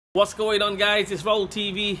What's going on, guys? It's Roll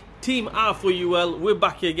TV, Team R for you. Well, we're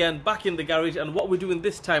back here again, back in the garage, and what we're doing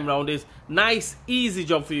this time round is nice, easy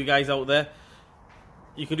job for you guys out there.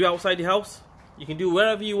 You can do outside your house, you can do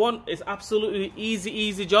wherever you want. It's absolutely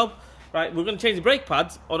easy job. Right, we're going to change the brake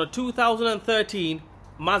pads on a 2013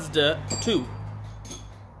 Mazda 2.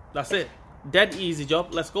 That's it. Dead easy job.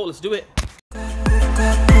 Let's go, let's do it.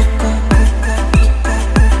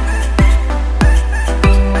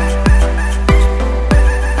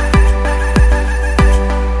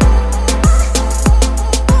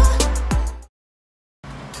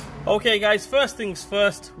 Okay guys, first things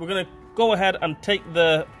first, we're going to go ahead and take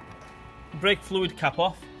the brake fluid cap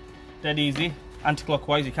off. Dead easy,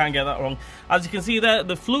 anti-clockwise, you can't get that wrong. As you can see there,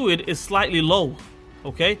 the fluid is slightly low,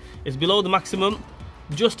 okay? It's below the maximum,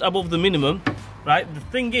 just above the minimum, right? The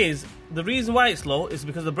thing is, the reason why it's low is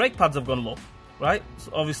because the brake pads have gone low, right?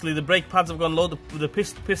 So obviously the brake pads have gone low, the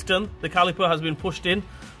piston, the caliper has been pushed in,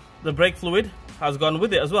 the brake fluid has gone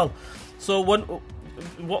with it as well. So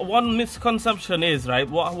one misconception is, right,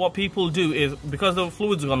 what people do is, because the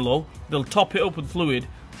fluid's gone low, they'll top it up with fluid.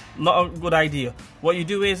 Not a good idea. What you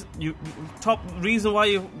do is, reason why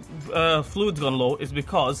your fluid's gone low is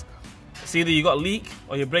because it's either you got a leak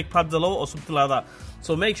or your brake pads are low or something like that.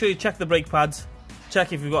 So make sure you check the brake pads,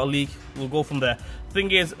 check if you've got a leak, we'll go from there. Thing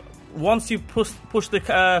is, once you push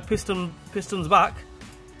the pistons back,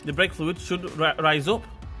 the brake fluid should rise up,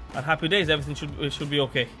 and happy days, everything should be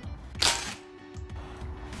okay.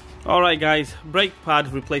 Alright guys, brake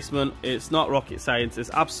pad replacement, it's not rocket science,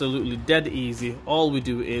 it's absolutely dead easy. All we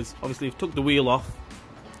do is, obviously we've took the wheel off,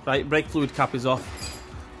 right, brake fluid cap is off.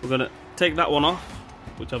 We're going to take that one off,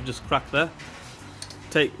 which I've just cracked there.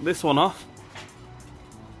 Take this one off.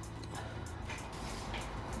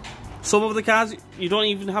 Some of the cars, you don't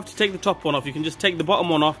even have to take the top one off, you can just take the bottom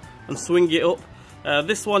one off and swing it up.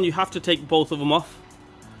 This one you have to take both of them off.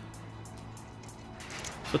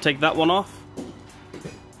 So take that one off.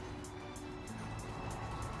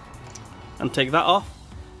 And take that off.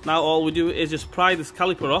 Now all we do is just pry this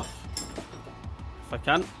caliper off, if I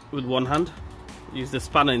can, with one hand. Use the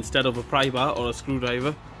spanner instead of a pry bar or a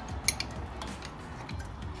screwdriver.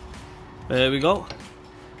 There we go.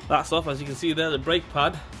 That's off. As you can see there, the brake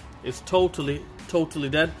pad is totally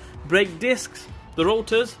dead. Brake discs, the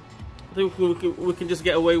rotors, I think we can just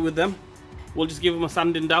get away with them. We'll just give them a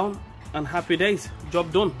sanding down and happy days.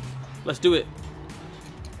 Job done. Let's do it.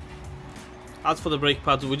 As for the brake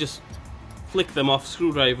pads, we just flick them off,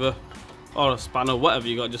 screwdriver or a spanner, whatever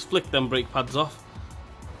you got, just flick them brake pads off.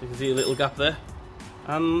 You can see a little gap there,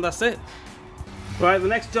 and that's it. Right, the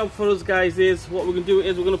next job for us guys is, what we're going to do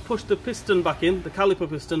is we're going to push the piston back in, the caliper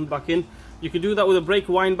piston back in. You can do that with a brake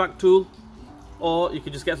wind back tool, or you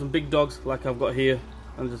could just get some big dogs like I've got here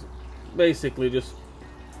and just basically just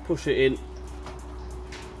push it in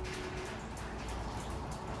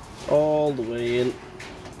all the way in.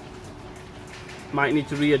 Might need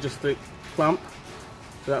to readjust the clamp,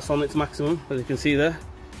 so that's on its maximum, as you can see there.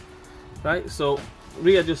 Right, so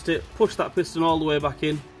readjust it, push that piston all the way back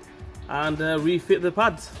in, and refit the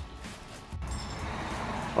pads.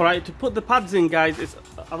 Alright, to put the pads in guys,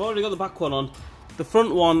 I've already got the back one on. The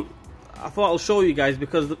front one, I thought I'll show you guys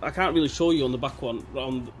because I can't really show you on the back one,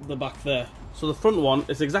 on the back there. So the front one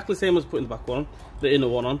is exactly the same as putting the back one, the inner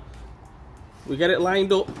one on. We get it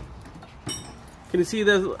lined up. Can you see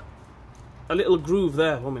there's a little groove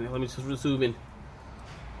there? 1 minute, let me just zoom in.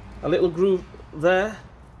 A little groove there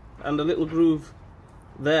and a little groove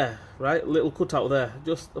there, right? A little cutout there,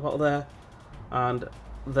 just about there and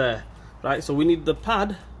there, right? So we need the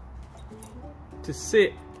pad to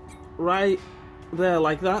sit right there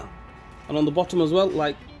like that, and on the bottom as well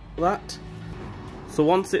like that. So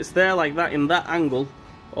once it's there like that in that angle,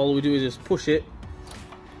 all we do is just push it,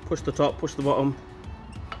 push the top, push the bottom.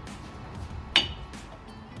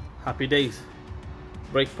 Happy days.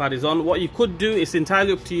 Brake pad is on. What you could do, it's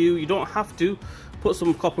entirely up to you, you don't have to. Put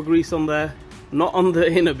some copper grease on there, not on the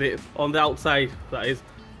inner bit, on the outside that is.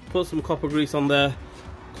 Put some copper grease on there,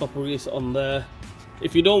 copper grease on there.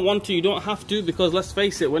 If you don't want to, you don't have to, because let's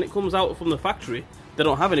face it, when it comes out from the factory they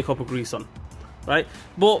don't have any copper grease on, right?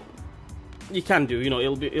 But you can do, you know,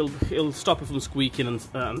 it'll stop it from squeaking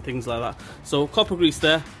and things like that. So copper grease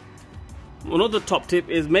there. Another top tip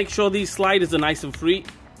is make sure these sliders are nice and free.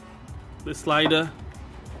 This slider,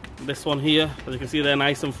 this one here, as you can see, they're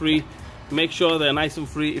nice and free. Make sure they're nice and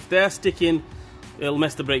free. If they're sticking, it'll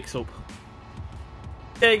mess the brakes up.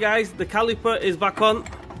 Okay guys, the caliper is back on.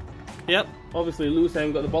 Yep, obviously loose, I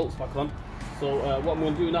haven't got the bolts back on. So what I'm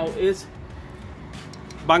going to do now is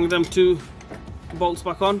bang them two bolts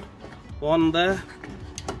back on. One there,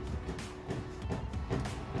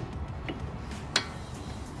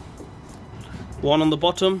 one on the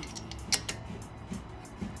bottom.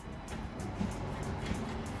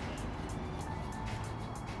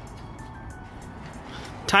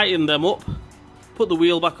 Tighten them up, put the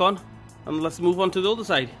wheel back on, and let's move on to the other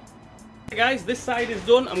side. Okay guys, this side is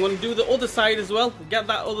done. I'm going to do the other side as well, get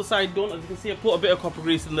that other side done. As you can see, I put a bit of copper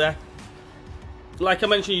grease in there. Like I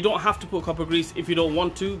mentioned, you don't have to put copper grease if you don't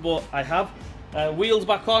want to, but I have. Wheels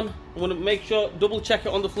back on. I'm going to make sure, double check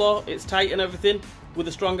it on the floor, it's tight and everything with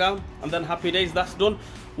a strong arm, and then happy days, that's done.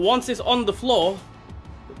 Once it's on the floor,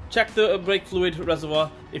 check the brake fluid reservoir.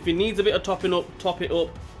 If it needs a bit of topping up, top it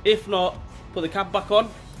up. If not, put the cap back on,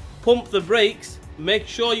 pump the brakes. Make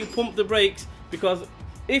sure you pump the brakes, because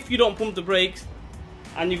if you don't pump the brakes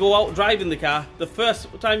and you go out driving the car, the first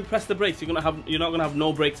time you press the brakes, you're not gonna have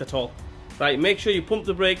no brakes at all. Right? Make sure you pump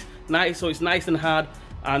the brakes nice, so it's nice and hard,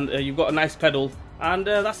 and you've got a nice pedal, and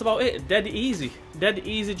that's about it. Dead easy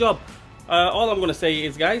job. All I'm gonna say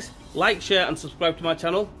is, guys, like, share, and subscribe to my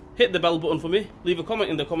channel. Hit the bell button for me. Leave a comment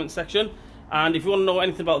in the comment section, and if you want to know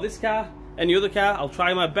anything about this car, any other car, I'll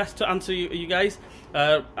try my best to answer you guys.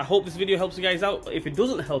 I hope this video helps you guys out. If it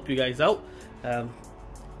doesn't help you guys out,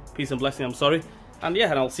 peace and blessing, I'm sorry. And yeah,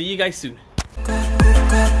 and I'll see you guys soon.